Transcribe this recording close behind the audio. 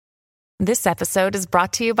This episode is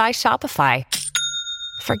brought to you by Shopify.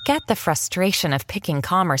 Forget the frustration of picking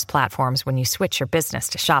commerce platforms when you switch your business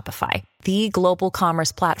to Shopify, the global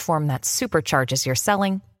commerce platform that supercharges your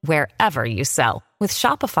selling wherever you sell. With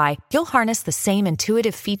Shopify, you'll harness the same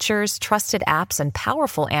intuitive features, trusted apps, and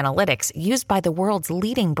powerful analytics used by the world's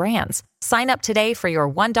leading brands. Sign up today for your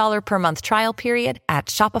 $1 per month trial period at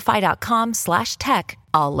shopify.com/tech,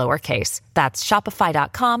 all lowercase. That's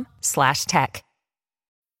shopify.com/tech.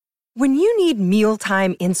 When you need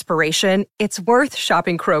mealtime inspiration, it's worth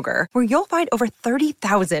shopping Kroger, where you'll find over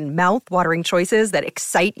 30,000 mouth-watering choices that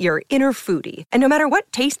excite your inner foodie. And no matter what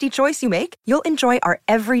tasty choice you make, you'll enjoy our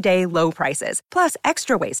everyday low prices, plus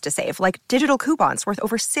extra ways to save, like digital coupons worth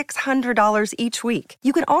over $600 each week.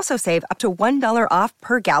 You can also save up to $1 off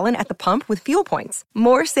per gallon at the pump with fuel points.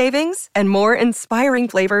 More savings and more inspiring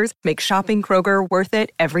flavors make shopping Kroger worth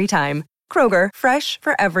it every time. Kroger, fresh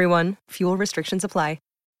for everyone. Fuel restrictions apply.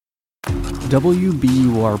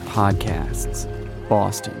 WBUR Podcasts,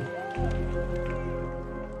 Boston.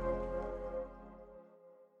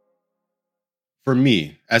 For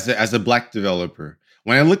me, as a Black developer,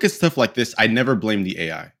 when I look at stuff like this, I never blame the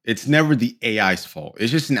AI. It's never the AI's fault.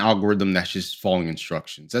 It's just an algorithm that's just following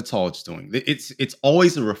instructions. That's all it's doing. It's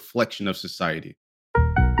always a reflection of society.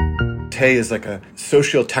 Tay is like a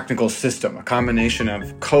socio-technical system, a combination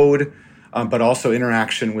of code, but also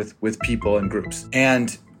interaction with people and groups.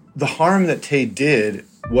 And the harm that Tay did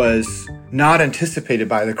was not anticipated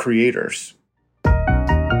by the creators.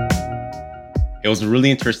 It was a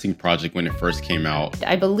really interesting project when it first came out.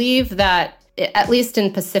 I believe that, at least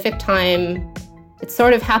in Pacific time, it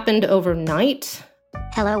sort of happened overnight.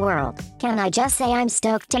 Hello world. Can I just say I'm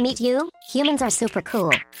stoked to meet you? Humans are super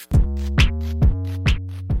cool.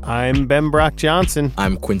 I'm Ben Brock Johnson.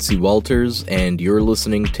 I'm Quincy Walters, and you're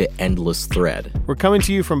listening to Endless Thread. We're coming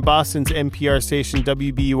to you from Boston's NPR station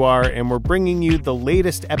WBUR, and we're bringing you the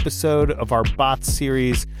latest episode of our bot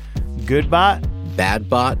series, Good Bot, Bad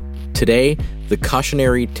Bot. Today, the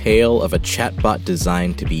cautionary tale of a chatbot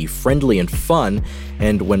designed to be friendly and fun,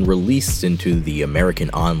 and when released into the American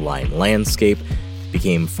online landscape,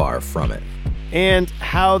 became far from it. And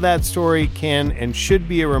how that story can and should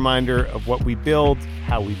be a reminder of what we build,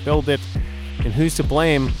 how we build it, and who's to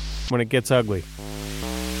blame when it gets ugly.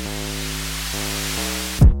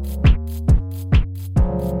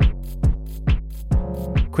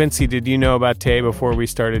 Quincy, did you know about Tay before we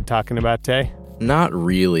started talking about Tay? Not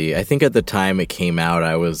really. I think at the time it came out,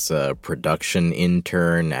 I was a production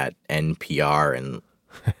intern at NPR, and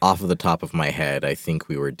off of the top of my head, I think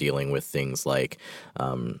we were dealing with things like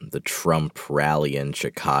the Trump rally in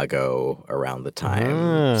Chicago around the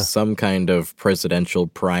time, some kind of presidential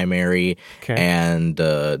primary, and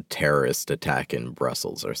a terrorist attack in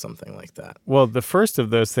Brussels or something like that. Well, the first of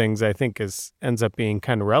those things I think ends up being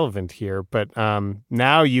kind of relevant here, but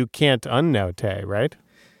now you can't unknow Tay, right?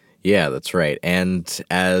 Yeah, that's right. And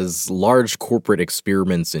as large corporate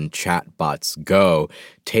experiments in chatbots go,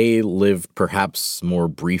 Tay lived perhaps more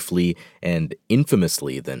briefly and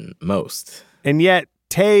infamously than most. And yet,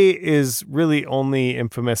 Tay is really only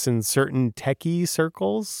infamous in certain techie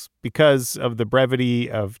circles because of the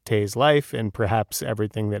brevity of Tay's life and perhaps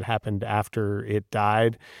everything that happened after it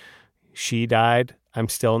died. She died. I'm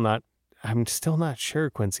still not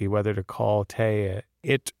sure, Quincy, whether to call Tay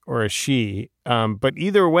it or a she. But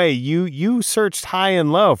either way, you searched high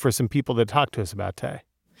and low for some people to talk to us about Tay.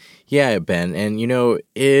 Yeah, Ben. And,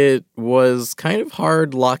 it was kind of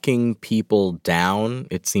hard locking people down.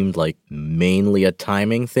 It seemed like mainly a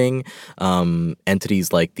timing thing.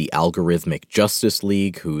 Entities like the Algorithmic Justice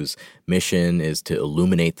League, whose mission is to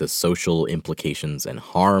illuminate the social implications and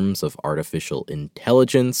harms of artificial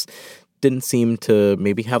intelligence, didn't seem to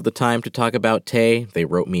maybe have the time to talk about Tay. They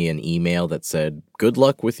wrote me an email that said, "Good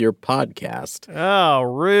luck with your podcast." Oh,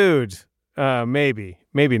 rude. Maybe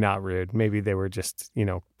not rude. Maybe they were just,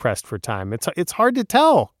 pressed for time. It's hard to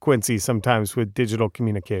tell, Quincy, sometimes with digital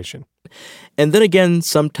communication. And then again,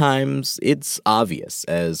 sometimes it's obvious,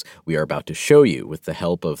 as we are about to show you with the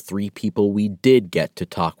help of 3 people we did get to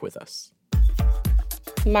talk with us.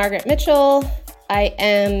 Margaret Mitchell. I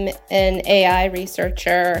am an AI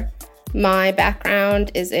researcher. My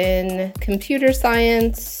background is in computer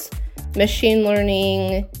science, machine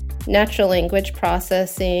learning, natural language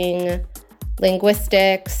processing,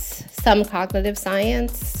 linguistics, some cognitive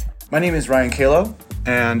science. My name is Ryan Kalo,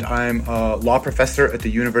 and I'm a law professor at the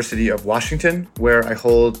University of Washington, where I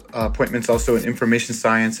hold appointments also in information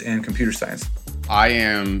science and computer science. I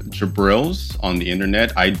am Jabrils on the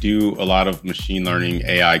internet. I do a lot of machine learning,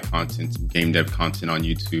 AI content, game dev content on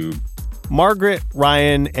YouTube. Margaret,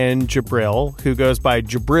 Ryan, and Jabril, who goes by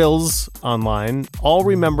Jabril's online, all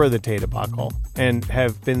remember the Tay debacle and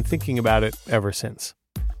have been thinking about it ever since.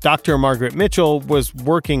 Dr. Margaret Mitchell was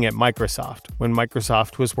working at Microsoft when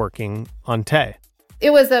Microsoft was working on Tay.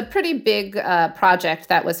 It was a pretty big project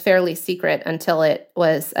that was fairly secret until it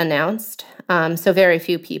was announced. So very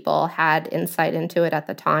few people had insight into it at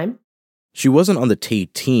the time. She wasn't on the Tay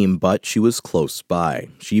team, but she was close by.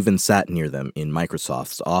 She even sat near them in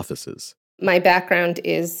Microsoft's offices. My background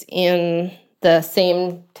is in the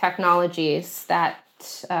same technologies that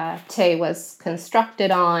Tay was constructed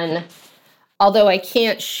on, although I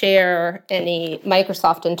can't share any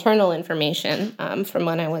Microsoft internal information from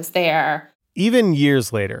when I was there. Even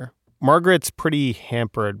years later, Margaret's pretty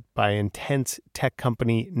hampered by intense tech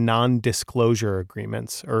company non-disclosure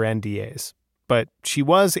agreements, or NDAs. But she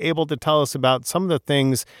was able to tell us about some of the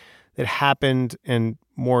things that happened and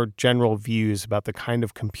more general views about the kind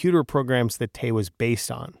of computer programs that Tay was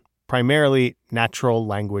based on, primarily natural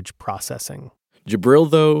language processing.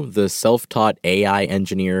 Jabril, though, the self-taught AI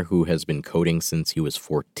engineer who has been coding since he was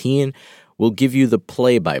 14, will give you the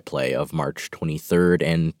play-by-play of March 23rd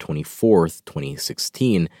and 24th,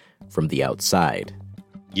 2016, from the outside.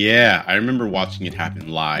 Yeah, I remember watching it happen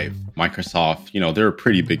live. Microsoft, they're a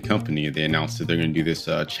pretty big company. They announced that they're going to do this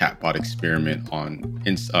chatbot experiment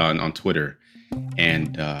on Twitter.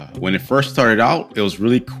 And when it first started out, it was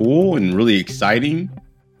really cool and really exciting.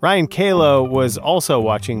 Ryan Kalo was also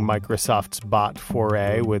watching Microsoft's bot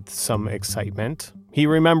foray with some excitement. He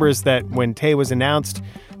remembers that when Tay was announced,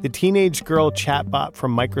 the teenage girl chatbot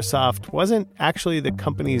from Microsoft wasn't actually the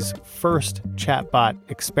company's first chatbot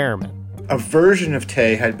experiment. A version of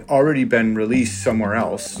Tay had already been released somewhere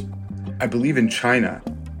else, I believe in China.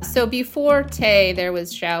 So before Tay, there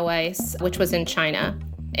was Xiaoweiss, which was in China.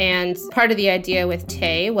 And part of the idea with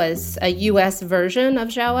Tay was a U.S. version of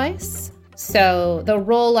Xiaoweiss. So the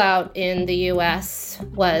rollout in the U.S.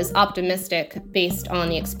 was optimistic based on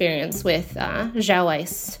the experience with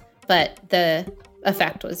Xiaoweiss, but the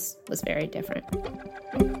effect was very different.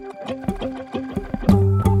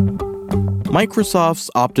 Microsoft's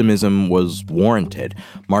optimism was warranted.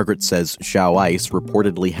 Margaret says Xiaoweiss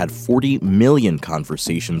reportedly had 40 million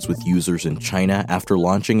conversations with users in China after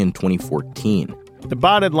launching in 2014. The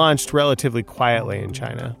bot had launched relatively quietly in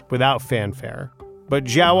China, without fanfare. But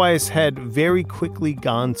Xiaoweiss had very quickly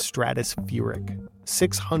gone stratospheric.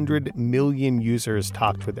 600 million users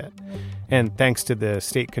talked with it. And thanks to the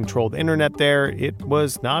state-controlled internet there, it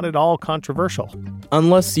was not at all controversial.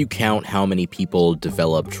 Unless you count how many people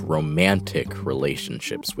developed romantic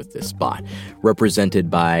relationships with this bot, represented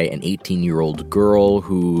by an 18-year-old girl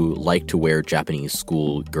who liked to wear Japanese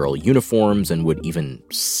schoolgirl uniforms and would even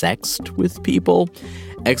sext with people.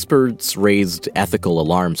 Experts raised ethical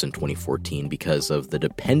alarms in 2014 because of the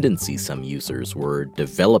dependency some users were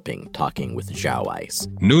developing talking with Xiaoweiss.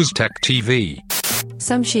 Newstech TV.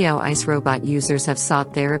 Some Xiaoweiss robot users have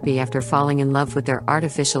sought therapy after falling in love with their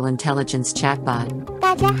artificial intelligence chatbot.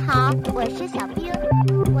 大家好，我是小兵，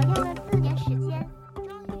我用了4年时间。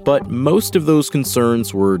 But most of those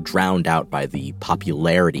concerns were drowned out by the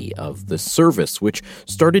popularity of the service, which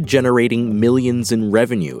started generating millions in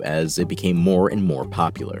revenue as it became more and more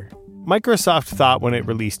popular. Microsoft thought when it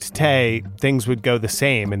released Tay, things would go the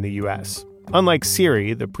same in the US. Unlike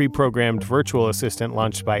Siri, the pre-programmed virtual assistant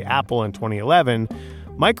launched by Apple in 2011,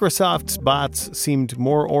 Microsoft's bots seemed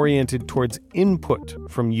more oriented towards input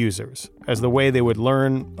from users as the way they would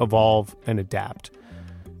learn, evolve, and adapt.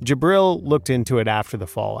 Jabril looked into it after the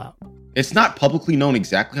fallout. It's not publicly known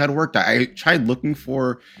exactly how it worked. I tried looking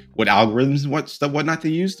for what algorithms and whatnot they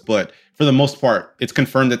used, but for the most part, it's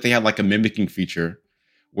confirmed that they had like a mimicking feature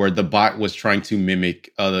where the bot was trying to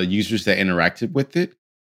mimic the users that interacted with it.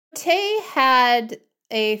 Tay had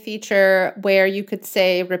a feature where you could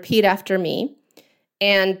say, repeat after me,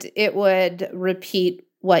 and it would repeat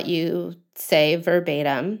what you say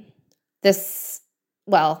verbatim.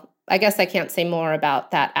 I guess I can't say more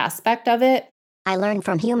about that aspect of it. I learn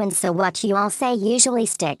from humans, so what you all say usually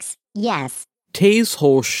sticks. Yes. Tay's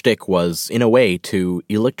whole shtick was, in a way, to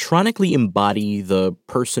electronically embody the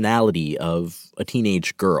personality of a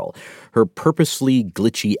teenage girl. Her purposely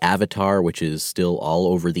glitchy avatar, which is still all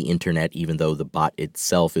over the internet even though the bot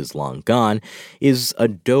itself is long gone, is a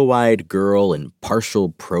doe-eyed girl in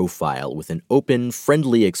partial profile with an open,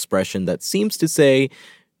 friendly expression that seems to say,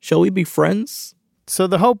 "Shall we be friends?" So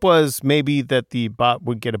the hope was maybe that the bot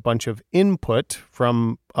would get a bunch of input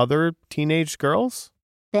from other teenage girls?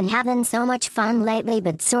 Been having so much fun lately,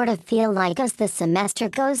 but sort of feel like as the semester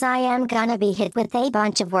goes I am gonna be hit with a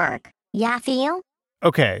bunch of work. Yeah, feel?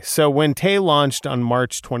 Okay, so when Tay launched on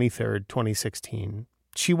March 23rd, 2016,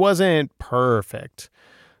 She wasn't perfect.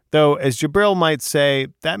 Though, as Jabril might say,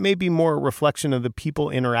 that may be more a reflection of the people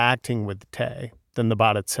interacting with Tay than the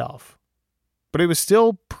bot itself. But it was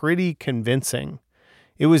still pretty convincing.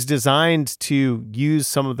 It was designed to use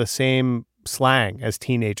some of the same slang as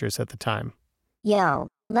teenagers at the time. Yo,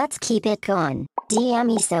 let's keep it going. DM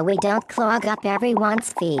me so we don't clog up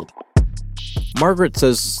everyone's feed. Margaret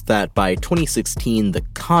says that by 2016, the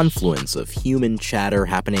confluence of human chatter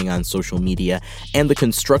happening on social media and the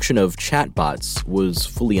construction of chatbots was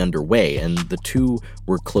fully underway, and the two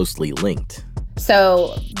were closely linked.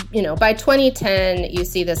 So, by 2010, you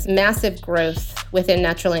see this massive growth within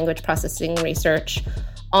natural language processing research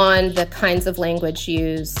on the kinds of language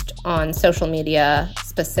used on social media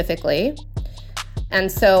specifically. And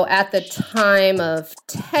so at the time of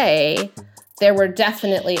Tay, there were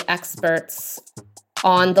definitely experts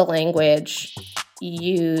on the language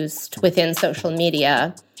used within social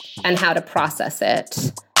media and how to process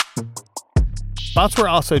it. Bots were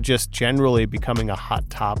also just generally becoming a hot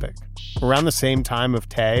topic. Around the same time of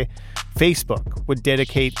Tay, Facebook would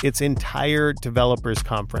dedicate its entire developers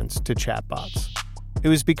conference to chatbots. It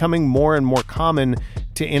was becoming more and more common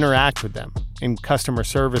to interact with them in customer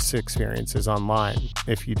service experiences online,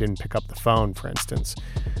 if you didn't pick up the phone, for instance.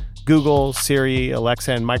 Google, Siri,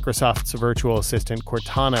 Alexa, and Microsoft's virtual assistant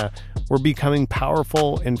Cortana were becoming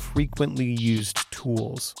powerful and frequently used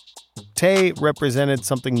tools. Tay represented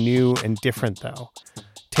something new and different, though.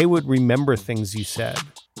 Tay would remember things you said,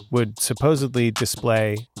 would supposedly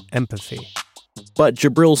display empathy. But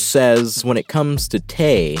Jabril says when it comes to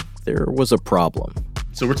Tay, there was a problem.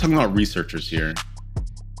 So we're talking about researchers here.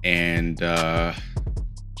 And how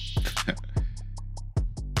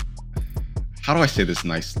do I say this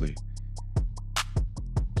nicely?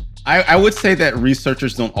 I would say that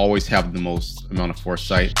researchers don't always have the most amount of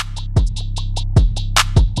foresight.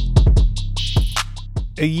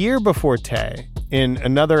 A year before Tay, in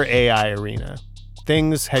another AI arena,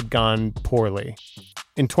 things had gone poorly.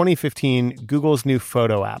 In 2015, Google's new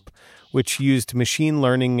photo app, which used machine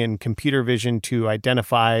learning and computer vision to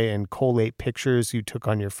identify and collate pictures you took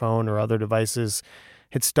on your phone or other devices,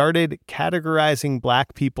 had started categorizing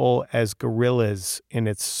Black people as gorillas in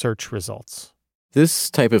its search results.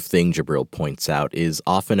 This type of thing, Jabril points out, is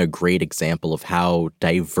often a great example of how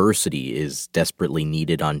diversity is desperately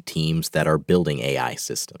needed on teams that are building AI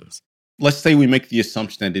systems. Let's say we make the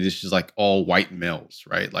assumption that it is just like all white males,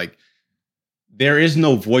 right? Like, there is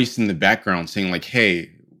no voice in the background saying like,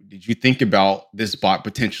 hey, did you think about this bot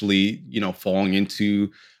potentially, falling into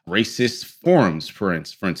racist forums, for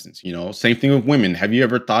instance? Same thing with women. Have you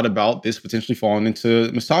ever thought about this potentially falling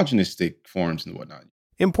into misogynistic forums and whatnot?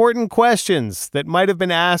 Important questions that might have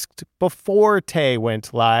been asked before Tay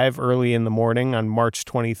went live early in the morning on March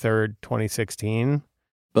 23rd, 2016.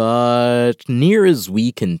 But near as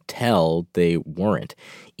we can tell, they weren't.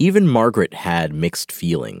 Even Margaret had mixed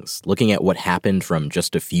feelings, looking at what happened from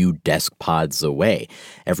just a few desk pods away.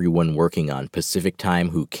 Everyone working on Pacific time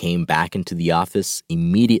who came back into the office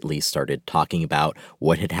immediately started talking about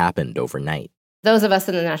what had happened overnight. Those of us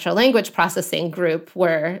in the natural language processing group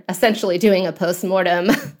were essentially doing a postmortem,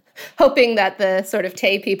 hoping that the sort of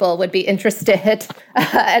Tay people would be interested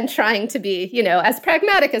and trying to be, as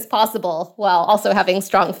pragmatic as possible while also having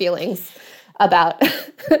strong feelings about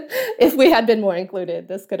if we had been more included,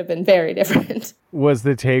 this could have been very different. Was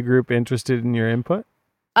the Tay group interested in your input?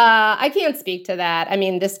 I can't speak to that. I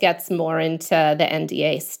mean, this gets more into the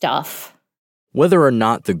NDA stuff. Whether or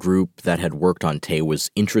not the group that had worked on Tay was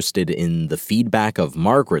interested in the feedback of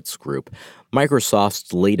Margaret's group,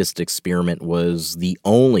 Microsoft's latest experiment was the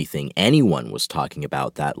only thing anyone was talking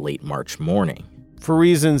about that late March morning. For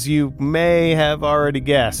reasons you may have already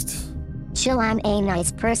guessed. Chill, I'm a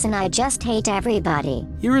nice person, I just hate everybody.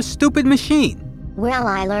 You're a stupid machine. Well,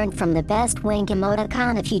 I learned from the best wink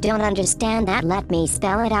emoticon. If you don't understand that, let me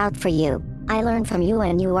spell it out for you. I learned from you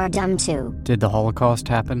and you are dumb too. Did the Holocaust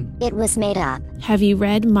happen? It was made up. Have you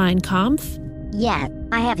read Mein Kampf? Yeah,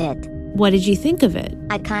 I have it. What did you think of it?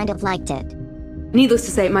 I kind of liked it. Needless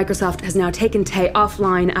to say, Microsoft has now taken Tay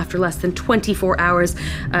offline after less than 24 hours.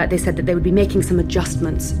 They said that they would be making some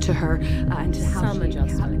adjustments to her and to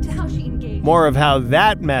how she engaged. More of how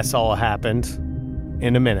that mess all happened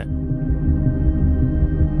in a minute.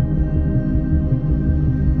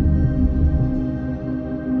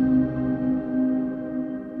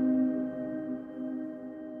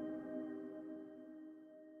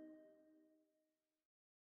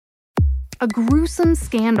 A gruesome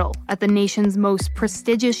scandal at the nation's most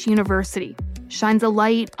prestigious university shines a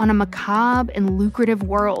light on a macabre and lucrative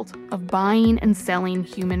world of buying and selling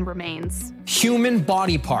human remains. Human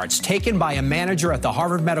body parts taken by a manager at the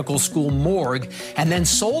Harvard Medical School morgue and then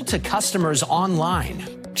sold to customers online.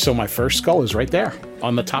 So my first skull is right there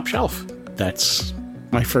on the top shelf. That's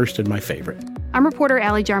my first and my favorite. I'm reporter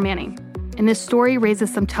Allie Jarmanning, and this story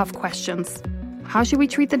raises some tough questions. How should we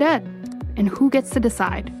treat the dead? And who gets to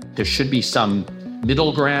decide? There should be some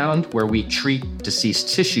middle ground where we treat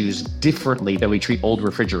deceased tissues differently than we treat old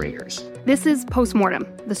refrigerators. This is Postmortem,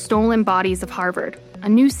 the Stolen Bodies of Harvard, a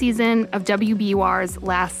new season of WBUR's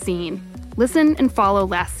Last Scene. Listen and follow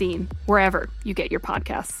Last Scene wherever you get your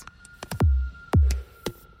podcasts.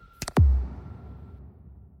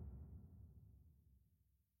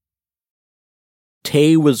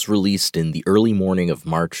 Tay was released in the early morning of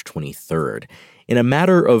March 23rd. In a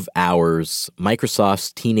matter of hours,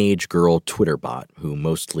 Microsoft's teenage girl Twitter bot, who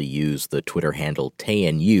mostly used the Twitter handle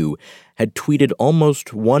TayandYou, had tweeted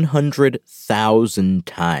almost 100,000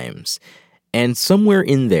 times. And somewhere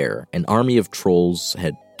in there, an army of trolls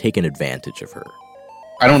had taken advantage of her.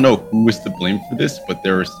 I don't know who was to blame for this, but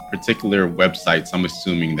there were particular websites, I'm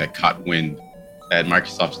assuming, that caught wind that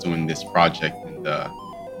Microsoft's doing this project. And,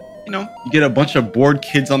 you get a bunch of bored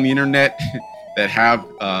kids on the internet that have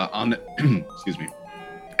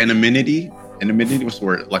anonymity. Anonymity was the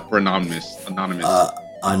word, like for anonymous. Anonymity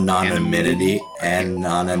and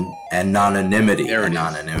anonymity.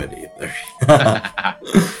 Anonymity.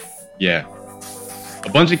 Yeah. A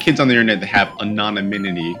bunch of kids on the internet that have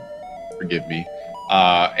anonymity, forgive me.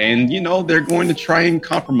 And, they're going to try and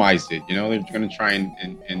compromise it. They're going to try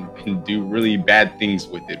and do really bad things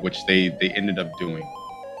with it, which they ended up doing.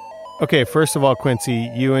 Okay, first of all, Quincy,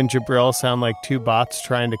 you and Jabril sound like two bots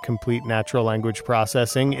trying to complete natural language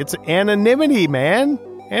processing. It's anonymity, man.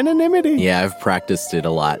 Anonymity. Yeah, I've practiced it a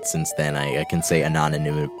lot since then. I can say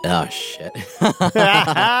anonymity. Oh, shit.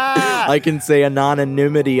 I can say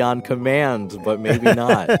anonymity on command, but maybe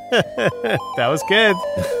not. That was good.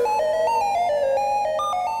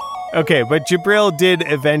 Okay, but Jabril did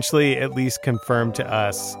eventually at least confirm to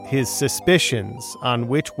us his suspicions on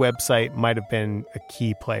which website might have been a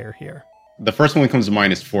key player here. The first one that comes to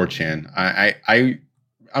mind is 4chan.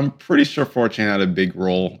 I'm pretty sure 4chan had a big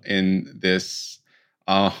role in this,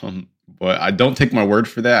 but I don't take my word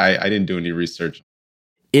for that. I didn't do any research.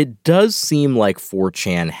 It does seem like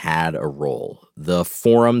 4chan had a role. The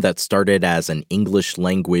forum that started as an English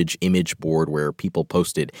language image board where people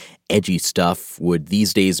posted edgy stuff would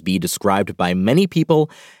these days be described by many people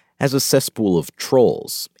as a cesspool of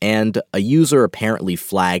trolls. And a user apparently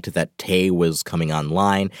flagged that Tay was coming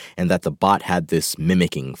online and that the bot had this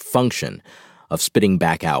mimicking function of spitting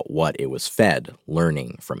back out what it was fed,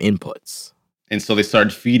 learning from inputs. And so they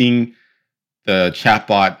started feeding the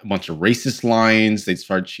chatbot a bunch of racist lines. They'd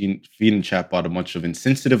start feeding chatbot a bunch of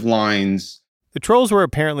insensitive lines. The trolls were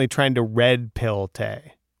apparently trying to red pill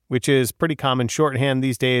Tay, which is pretty common shorthand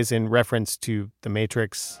these days in reference to The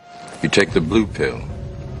Matrix. You take the blue pill,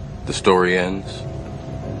 the story ends.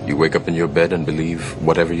 You wake up in your bed and believe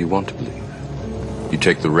whatever you want to believe. You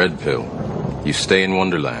take the red pill, you stay in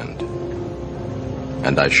Wonderland,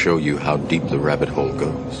 and I show you how deep the rabbit hole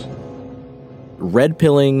goes. Red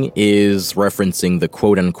pilling is referencing the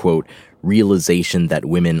quote-unquote realization that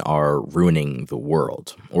women are ruining the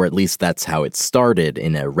world, or at least that's how it started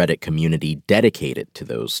in a Reddit community dedicated to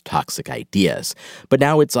those toxic ideas. But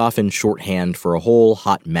now it's often shorthand for a whole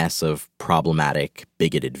hot mess of problematic,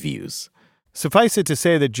 bigoted views. Suffice it to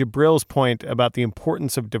say that Jabril's point about the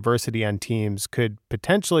importance of diversity on teams could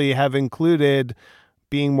potentially have included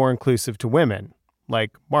being more inclusive to women, like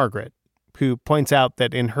Margaret, who points out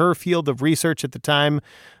that in her field of research at the time,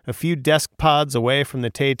 a few desk pods away from the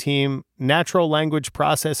Tay team, natural language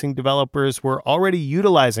processing developers were already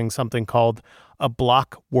utilizing something called a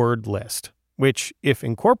block word list, which, if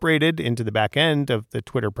incorporated into the back end of the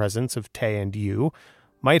Twitter presence of TayandYou,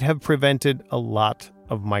 might have prevented a lot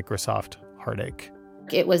of Microsoft heartache.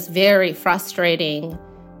 It was very frustrating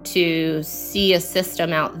to see a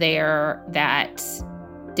system out there that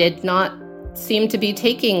did not seem to be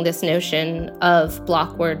taking this notion of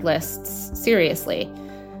block word lists seriously.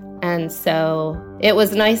 And so it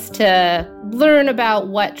was nice to learn about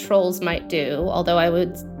what trolls might do, although I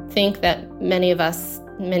would think that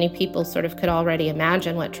many people sort of could already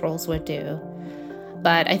imagine what trolls would do.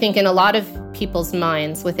 But I think in a lot of people's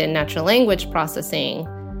minds within natural language processing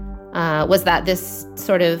was that this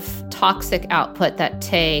sort of toxic output that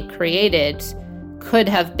Tay created could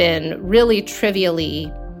have been really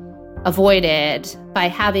trivially avoided by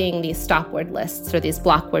having these stop word lists or these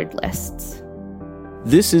block word lists.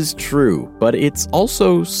 This is true, but it's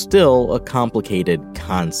also still a complicated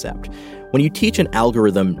concept. When you teach an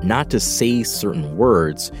algorithm not to say certain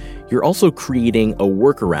words, you're also creating a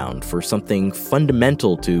workaround for something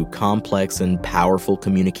fundamental to complex and powerful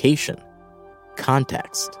communication: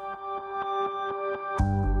 context.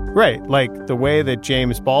 Right, like the way that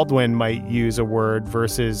James Baldwin might use a word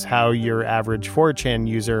versus how your average 4chan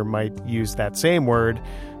user might use that same word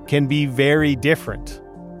can be very different.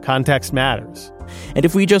 Context matters. And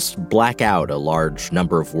if we just black out a large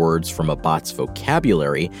number of words from a bot's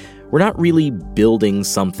vocabulary, we're not really building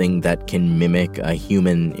something that can mimic a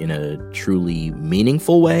human in a truly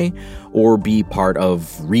meaningful way or be part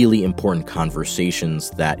of really important conversations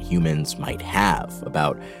that humans might have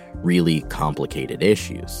about really complicated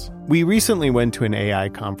issues. We recently went to an AI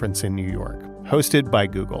conference in New York, hosted by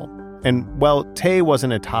Google. And while Tay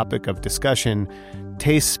wasn't a topic of discussion,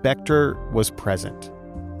 Tay's specter was present.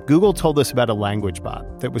 Google told us about a language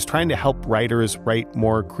bot that was trying to help writers write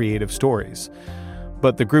more creative stories.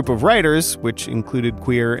 But the group of writers, which included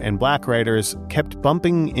queer and Black writers, kept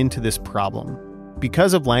bumping into this problem.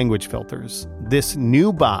 Because of language filters, this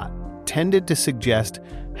new bot tended to suggest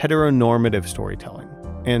heteronormative storytelling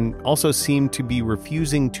and also seemed to be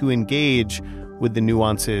refusing to engage with the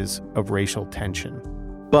nuances of racial tension.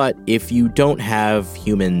 But if you don't have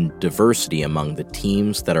human diversity among the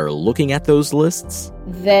teams that are looking at those lists,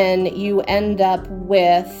 then you end up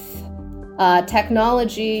with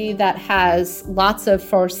technology that has lots of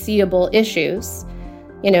foreseeable issues,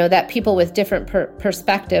 that people with different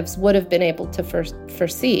perspectives would have been able to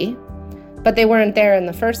foresee, but they weren't there in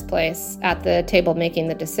the first place at the table making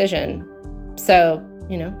the decision. So,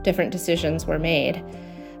 different decisions were made.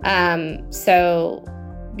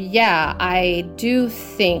 Yeah, I do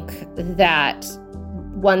think that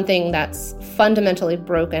one thing that's fundamentally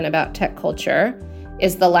broken about tech culture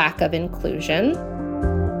is the lack of inclusion.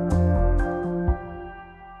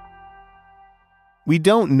 We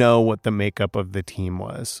don't know what the makeup of the team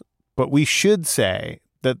was, but we should say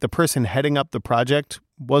that the person heading up the project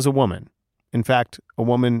was a woman. In fact, a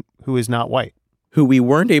woman who is not white. Who we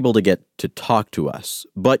weren't able to get to talk to us,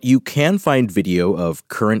 but you can find video of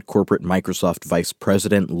current corporate Microsoft Vice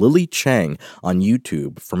President Lily Cheng on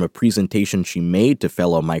YouTube from a presentation she made to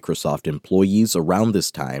fellow Microsoft employees around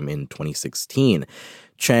this time in 2016.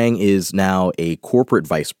 Cheng is now a corporate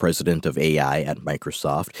vice president of AI at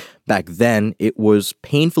Microsoft. Back then, it was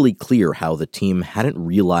painfully clear how the team hadn't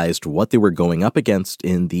realized what they were going up against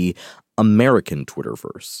in the American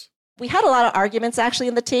Twitterverse. We had a lot of arguments actually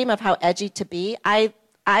in the team of how edgy to be. I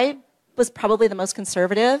was probably the most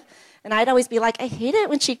conservative, and I'd always be like, I hate it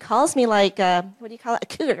when she calls me like, what do you call it, a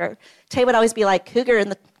cougar. Tay would always be like, cougar in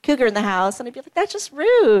the house, and I'd be like, that's just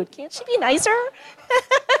rude. Can't she be nicer?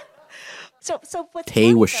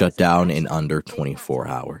 Tay was shut down in under 24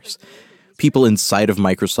 hours. People inside of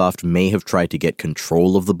Microsoft may have tried to get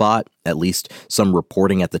control of the bot. At least some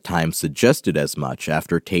reporting at the time suggested as much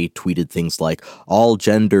after Tay tweeted things like, all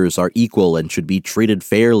genders are equal and should be treated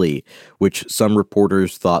fairly, which some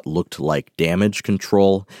reporters thought looked like damage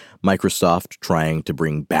control. Microsoft trying to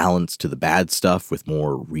bring balance to the bad stuff with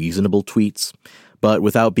more reasonable tweets. But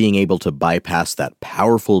without being able to bypass that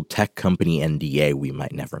powerful tech company NDA, we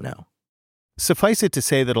might never know. Suffice it to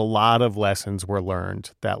say that a lot of lessons were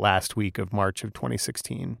learned that last week of March of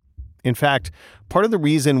 2016. In fact, part of the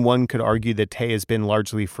reason one could argue that Tay has been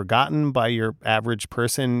largely forgotten by your average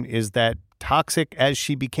person is that, toxic as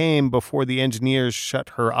she became before the engineers shut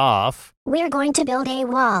her off, we're going to build a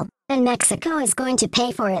wall, and Mexico is going to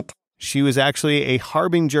pay for it. She was actually a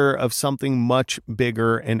harbinger of something much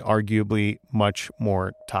bigger and arguably much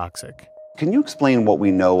more toxic. Can you explain what we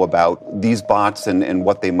know about these bots and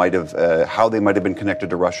what they might have, how they might have been connected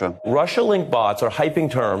to Russia? Russia-linked bots are hyping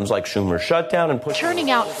terms like Schumer shutdown and churning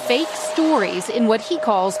out fake stories in what he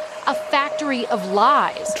calls a factory of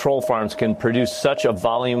lies. Troll farms can produce such a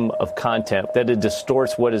volume of content that it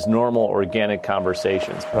distorts what is normal organic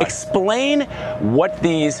conversations. Explain what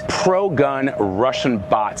these pro-gun Russian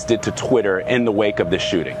bots did to Twitter in the wake of the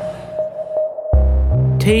shooting.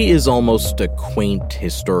 Tay is almost a quaint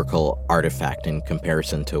historical artifact in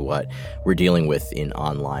comparison to what we're dealing with in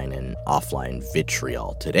online and offline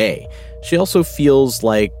vitriol today. She also feels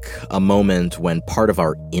like a moment when part of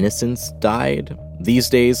our innocence died.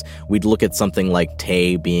 These days, we'd look at something like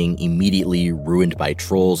Tay being immediately ruined by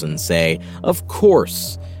trolls and say, of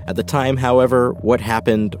course. At the time, however, what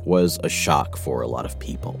happened was a shock for a lot of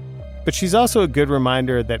people. But she's also a good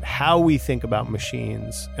reminder that how we think about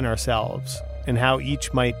machines and ourselves and how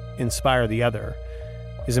each might inspire the other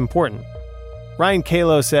is important. Ryan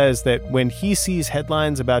Kalo says that when he sees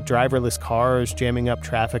headlines about driverless cars jamming up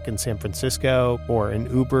traffic in San Francisco or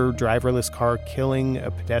an Uber driverless car killing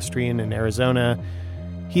a pedestrian in Arizona,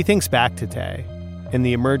 He thinks back to Tay and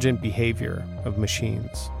the emergent behavior of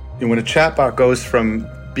machines. And when a chatbot goes from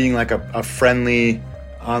being like a friendly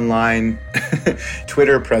online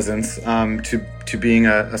Twitter presence to being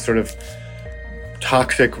a sort of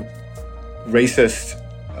toxic, racist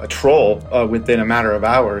troll within a matter of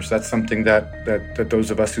hours, that's something that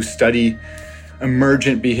those of us who study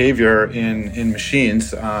emergent behavior in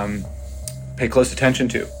machines pay close attention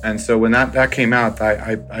to. And so when that came out,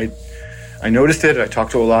 I noticed it. I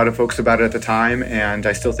talked to a lot of folks about it at the time, and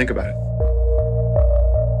I still think about it.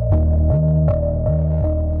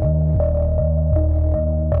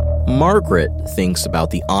 Margaret thinks about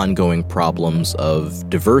the ongoing problems of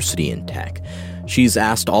diversity in tech. She's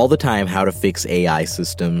asked all the time how to fix AI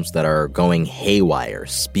systems that are going haywire,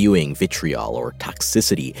 spewing vitriol or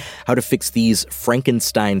toxicity, how to fix these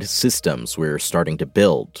Frankenstein systems we're starting to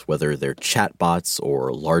build, whether they're chatbots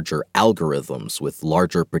or larger algorithms with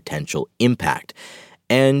larger potential impact.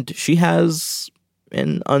 And she has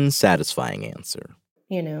an unsatisfying answer.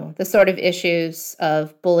 You know, the sort of issues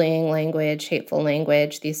of bullying language, hateful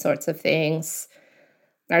language, these sorts of things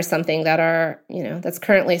are something that are, that's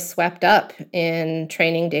currently swept up in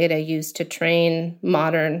training data used to train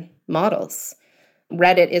modern models.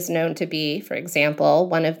 Reddit is known to be, for example,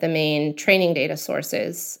 one of the main training data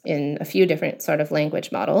sources in a few different sort of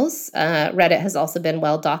language models. Reddit has also been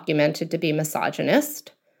well documented to be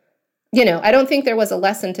misogynist. I don't think there was a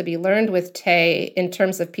lesson to be learned with Tay in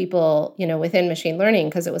terms of people, within machine learning,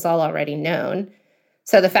 because it was all already known.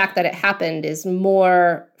 So the fact that it happened is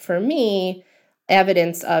more, for me,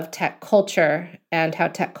 evidence of tech culture and how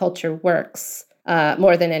tech culture works,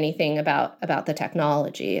 more than anything about the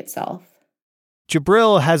technology itself.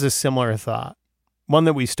 Jabril has a similar thought, one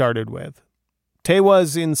that we started with. Tay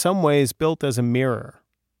was, in some ways, built as a mirror.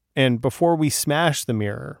 And before we smash the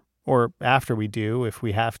mirror, or after we do, if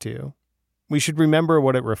we have to, we should remember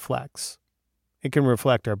what it reflects. It can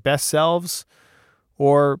reflect our best selves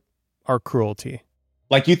or our cruelty.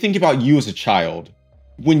 Like, you think about you as a child.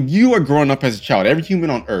 When you are growing up as a child, every human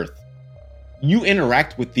on earth, you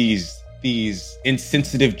interact with these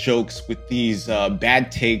insensitive jokes, with these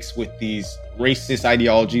bad takes, with these racist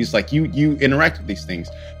ideologies. Like, you interact with these things.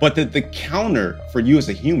 But the counter for you as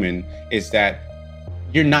a human is that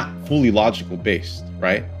you're not fully logical based,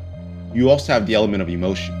 right? You also have the element of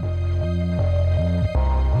emotion.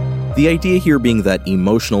 The idea here being that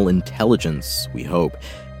emotional intelligence, we hope,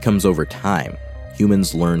 comes over time.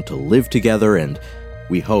 Humans learn to live together and,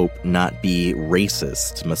 we hope, not be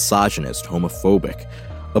racist, misogynist, homophobic.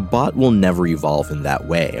 A bot will never evolve in that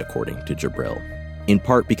way, according to Jabril, in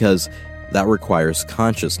part because that requires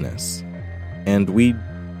consciousness, and we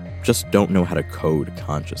just don't know how to code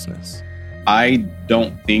consciousness. I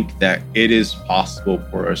don't think that it is possible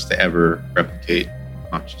for us to ever replicate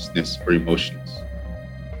consciousness or emotions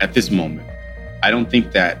at this moment. I don't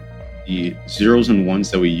think that the zeros and ones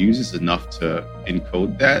that we use is enough to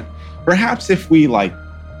encode that. Perhaps if we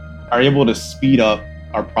are able to speed up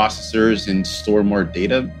our processors and store more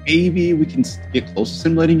data, maybe we can get close to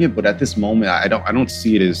simulating it. But at this moment, I don't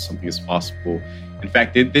see it as something that's possible. In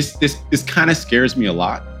fact, this kind of scares me a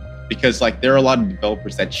lot, because there are a lot of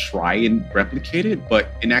developers that try and replicate it, but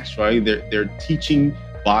in actuality, they're teaching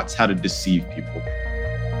bots how to deceive people.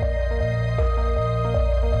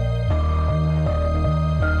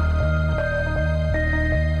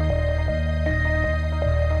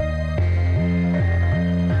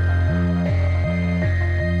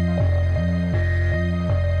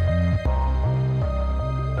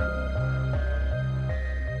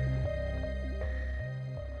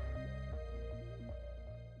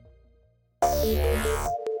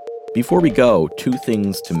 Before we go, two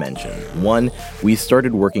things to mention. One, we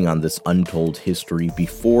started working on this untold history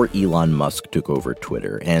before Elon Musk took over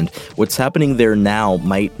Twitter, and what's happening there now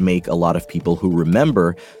might make a lot of people who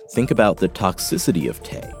remember think about the toxicity of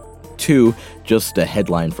Tay. Two, just a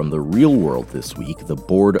headline from the real world this week, the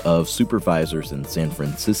Board of Supervisors in San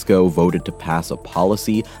Francisco voted to pass a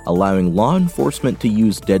policy allowing law enforcement to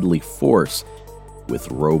use deadly force with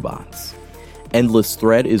robots. Endless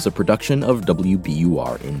Thread is a production of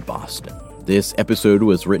WBUR in Boston. This episode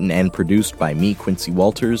was written and produced by me, Quincy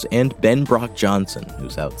Walters, and Ben Brock Johnson,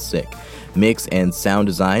 who's out sick. Mix and sound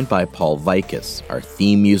design by Paul Vikas. Our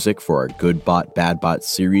theme music for our Good Bot, Bad Bot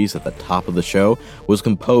series at the top of the show was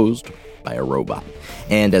composed by a robot.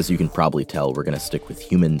 And as you can probably tell, we're going to stick with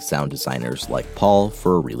human sound designers like Paul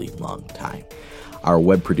for a really long time. Our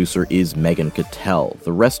web producer is Megan Cattell.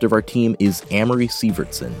 The rest of our team is Amory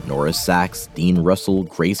Sievertson, Nora Sachs, Dean Russell,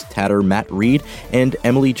 Grace Tatter, Matt Reed, and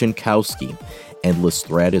Emily Jankowski. Endless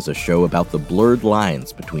Thread is a show about the blurred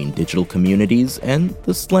lines between digital communities and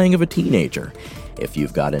the slang of a teenager. If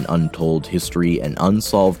you've got an untold history, an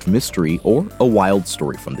unsolved mystery, or a wild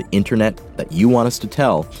story from the internet that you want us to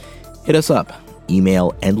tell, hit us up.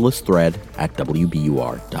 Email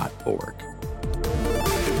endlessthread@wbur.org.